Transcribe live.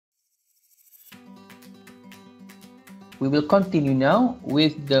we will continue now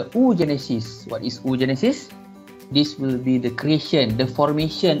with the oogenesis. What is oogenesis? This will be the creation, the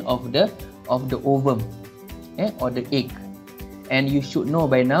formation of the ovum, or the egg. And you should know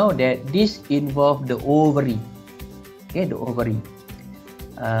by now that this involves the ovary, the ovary.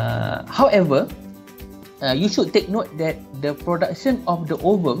 However, you should take note that the production of the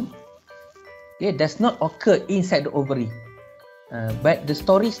ovum does not occur inside the ovary, but the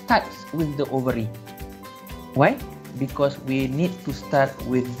story starts with the ovary. Why? Because we need to start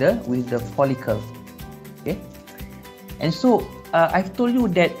with the follicle. Okay, and so I've told you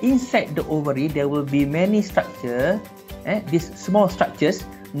that inside the ovary there will be many structures, these small structures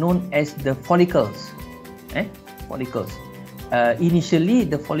known as the follicles. Follicles. Initially,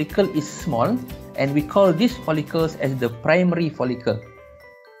 the follicle is small, and we call these follicles as the primary follicle.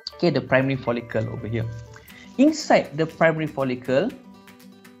 Okay, the primary follicle over here. Inside the primary follicle,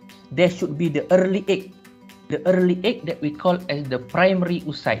 there should be the early egg. The early egg that we call as the primary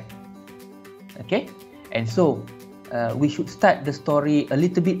oocyte. Okay, and so we should start the story a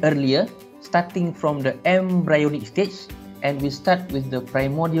little bit earlier, starting from the embryonic stage, and we start with the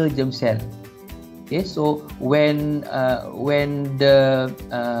primordial germ cell. Okay, so when the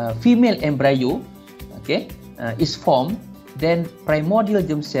female embryo, is formed, then primordial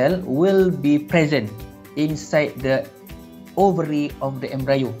germ cell will be present inside the ovary of the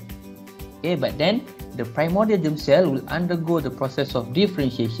embryo. Okay, but then the primordial germ cell will undergo the process of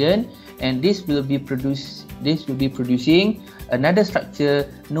differentiation, and this will be producing another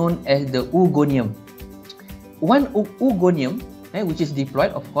structure known as the oogonium. One oogonium, which is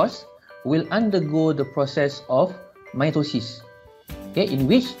diploid, of course, will undergo the process of mitosis, in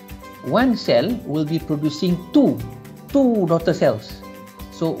which one cell will be producing two daughter cells.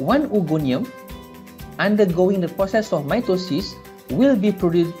 So one oogonium undergoing the process of mitosis will be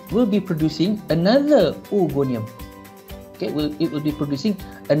producing another oogonium. It will be producing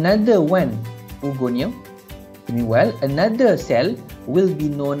another one oogonium. Meanwhile, another cell will be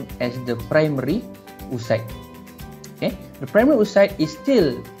known as the primary oocyte. Okay, the primary oocyte is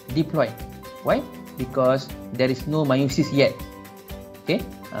still diploid. Why? Because there is no meiosis yet. Okay.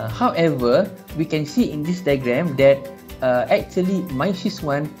 However, we can see in this diagram that actually meiosis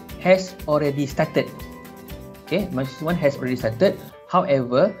 1 has already started. Okay, meiosis 1 has already started.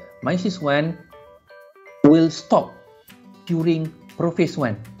 However, meiosis 1 will stop during prophase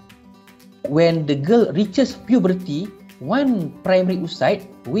 1. When the girl reaches puberty, one primary oocyte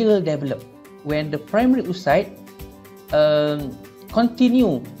will develop. When the primary oocyte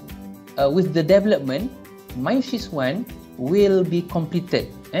continue with the development, meiosis 1 will be completed.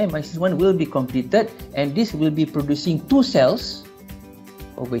 Meiosis 1 will be completed, and this will be producing two cells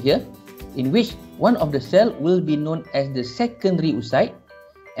over here, in which one of the cell will be known as the secondary oocyte,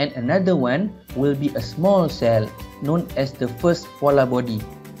 and another one will be a small cell known as the first polar body.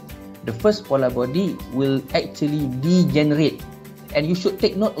 The first polar body will actually degenerate, and you should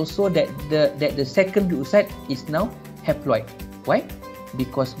take note also that the secondary oocyte is now haploid. Why?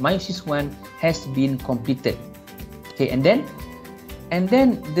 Because meiosis 1 has been completed. Okay, and then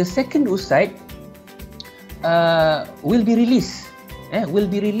the second oocyte will be released. Will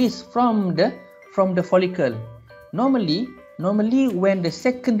be released from the follicle. Normally, when the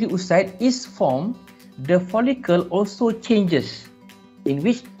secondary oocyte is formed, the follicle also changes. In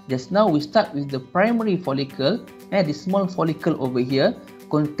which just now we start with the primary follicle, the small follicle over here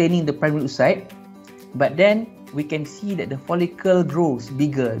containing the primary oocyte, but then we can see that the follicle grows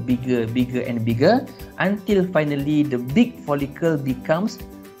bigger and bigger until finally the big follicle becomes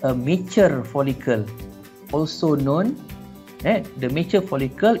a mature follicle, also known, the mature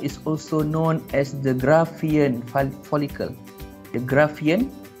follicle is also known as the Graafian follicle. The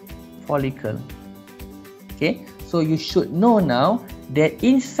Graafian follicle. Okay, so you should know now that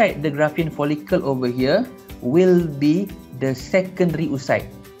inside the Graafian follicle over here will be the secondary oocyte.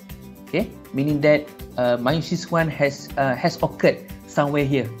 Okay, meaning that meiosis 1 has occurred somewhere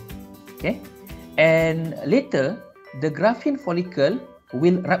here. Okay, and later the Graafian follicle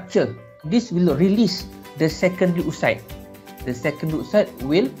will rupture. This will release the secondary oocyte. The secondary oocyte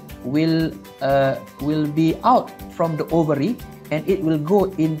will be out from the ovary, and it will go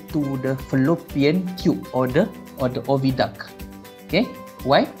into the fallopian tube or the oviduct. Okay,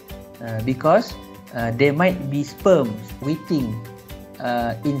 why? Because there might be sperms waiting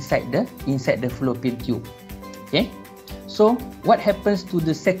inside the fallopian tube. Okay, so what happens to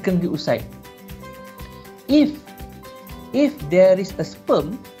the secondary oocyte? If there is a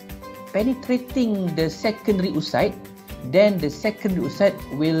sperm penetrating the secondary oocyte, then the secondary oocyte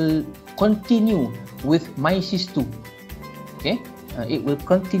will continue with meiosis 2. Okay, it will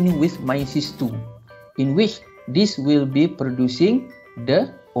continue with meiosis 2, in which this will be producing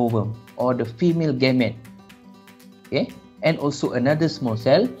the ovum or the female gamete. Okay, and also another small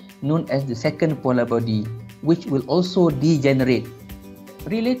cell known as the second polar body, which will also degenerate.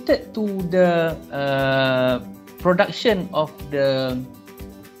 Related to the production of the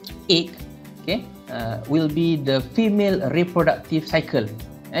egg, okay, will be the female reproductive cycle.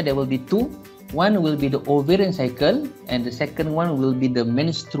 And there will be two. One will be the ovarian cycle, and the second one will be the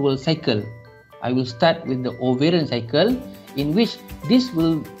menstrual cycle. I will start with the ovarian cycle, in which this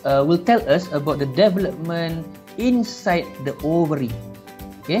will tell us about the development inside the ovary.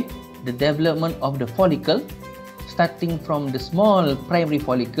 Okay, the development of the follicle, starting from the small primary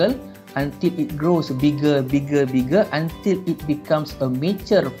follicle until it grows bigger until it becomes a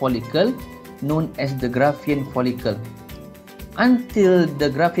mature follicle known as the Graafian follicle, until the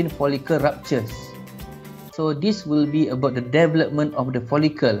Graafian follicle ruptures. So this will be about the development of the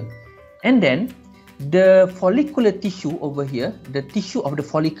follicle. And then the follicular tissue over here, the tissue of the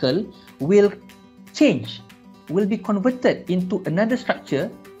follicle will change, will be converted into another structure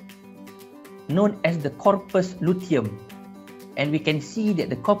known as the corpus luteum. And we can see that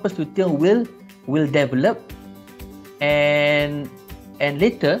the corpus luteum will develop, and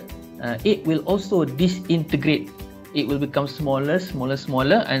later it will also disintegrate. It will become smaller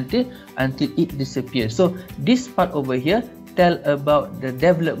until it disappears. So this part over here tell about the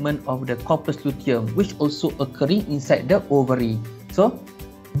development of the corpus luteum, which also occurring inside the ovary. So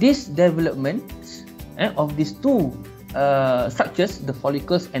this development of these two structures, the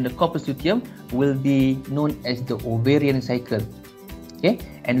follicles and the corpus luteum, will be known as the ovarian cycle. Okay,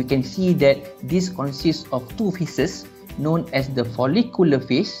 and we can see that this consists of two phases known as the follicular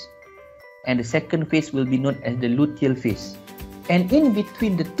phase, and the second phase will be known as the luteal phase. And in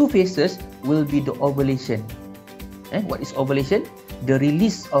between the two phases will be the ovulation. What is ovulation? The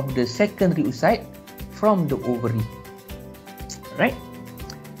release of the secondary oocyte from the ovary. Right?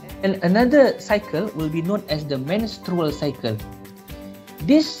 And another cycle will be known as the menstrual cycle.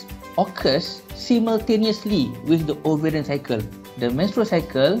 This occurs simultaneously with the ovarian cycle. The menstrual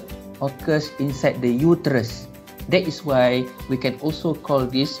cycle occurs inside the uterus. That is why we can also call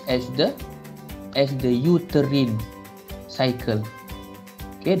this as the uterine cycle.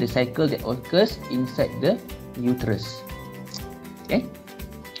 Okay, the cycle that occurs inside the uterus. Okay,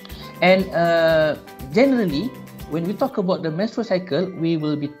 and generally, when we talk about the menstrual cycle, we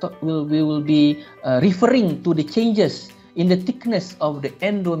will be referring to the changes in the thickness of the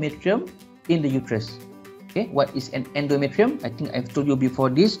endometrium in the uterus. Okay, what is an endometrium? I think I've told you before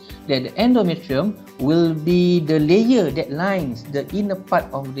this, that the endometrium will be the layer that lines the inner part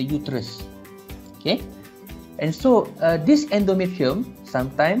of the uterus. Okay, and so this endometrium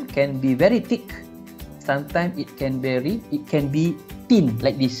sometimes can be very thick, sometimes it can be thin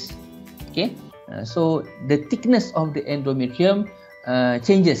like this. Okay, so the thickness of the endometrium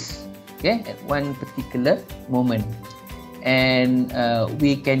changes, okay, at one particular moment. And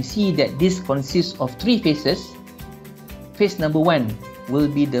we can see that this consists of three phases. Phase number one will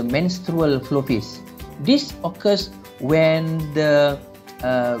be the menstrual flow phase. This occurs when the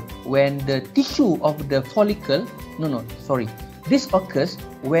tissue of the follicle, this occurs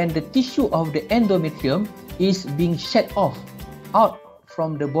when the tissue of the endometrium is being shed off out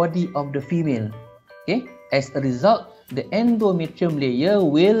from the body of the female. Okay, as a result, the endometrium layer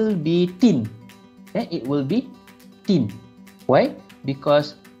will be thin. Okay? It will be thin. Why?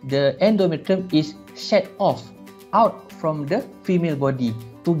 Because the endometrium is shed off out from the female body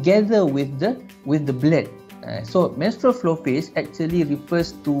together with the blood. So menstrual flow phase actually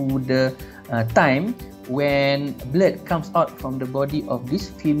refers to the time when blood comes out from the body of this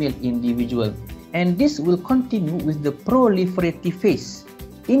female individual. And this will continue with the proliferative phase,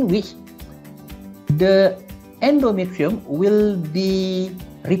 in which the endometrium will be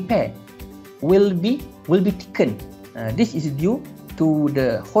repaired, will be thickened. This is due to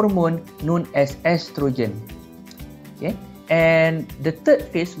the hormone known as estrogen. Okay, and the third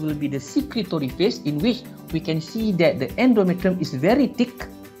phase will be the secretory phase, in which we can see that the endometrium is very thick,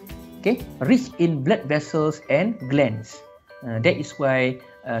 okay, rich in blood vessels and glands. That is why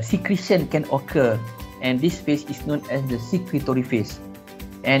secretion can occur, and this phase is known as the secretory phase.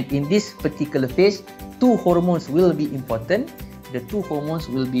 And in this particular phase, two hormones will be important. The two hormones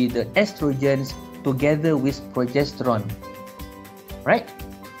will be the estrogens together with progesterone, right?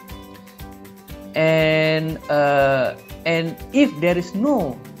 And if there is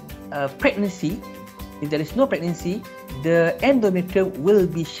no pregnancy, the endometrium will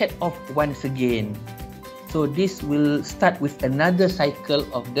be shed off once again. So this will start with another cycle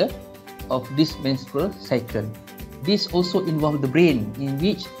of this menstrual cycle. This also involves the brain, in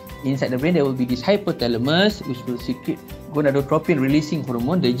which inside the brain, there will be this hypothalamus, which will secrete gonadotropin-releasing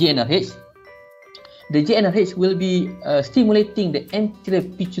hormone, the GnRH. The GnRH will be stimulating the anterior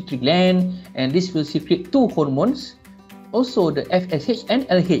pituitary gland, and this will secrete two hormones, also the FSH and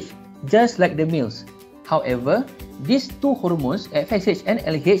LH, just like the males. However, these two hormones, FSH and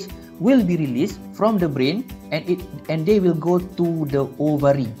LH, will be released from the brain, and they will go to the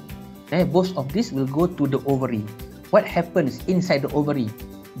ovary. Both of these will go to the ovary. What happens inside the ovary?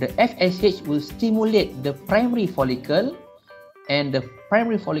 The FSH will stimulate the primary follicle, and the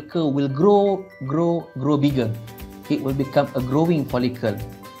primary follicle will grow bigger. It will become a growing follicle.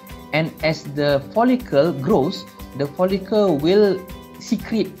 And as the follicle grows, the follicle will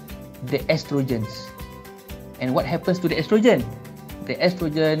secrete the estrogens. And what happens to the estrogen? The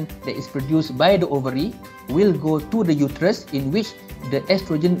estrogen that is produced by the ovary will go to the uterus, in which the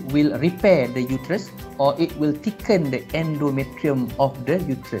estrogen will repair the uterus, or it will thicken the endometrium of the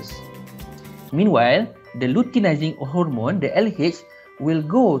uterus. Meanwhile, the luteinizing hormone, the LH, will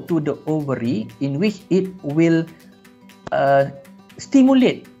go to the ovary, in which it will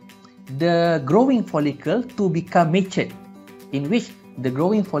stimulate the growing follicle to become matured, in which the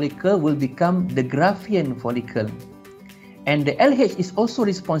growing follicle will become the Graafian follicle. And the LH is also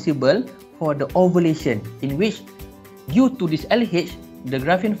responsible for the ovulation, in which due to this LH, the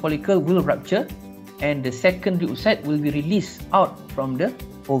Graafian follicle will rupture and the secondary oocyte will be released out from the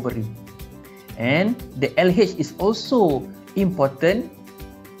ovary. And the LH is also important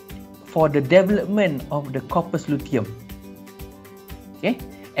for the development of the corpus luteum. Okay,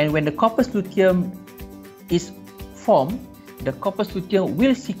 and when the corpus luteum is formed, the corpus luteum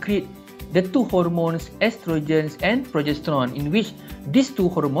will secrete the two hormones, estrogens and progesterone, in which these two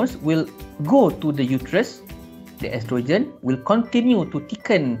hormones will go to the uterus. The estrogen will continue to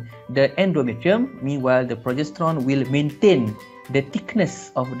thicken the endometrium, meanwhile the progesterone will maintain the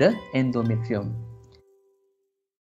thickness of the endometrium.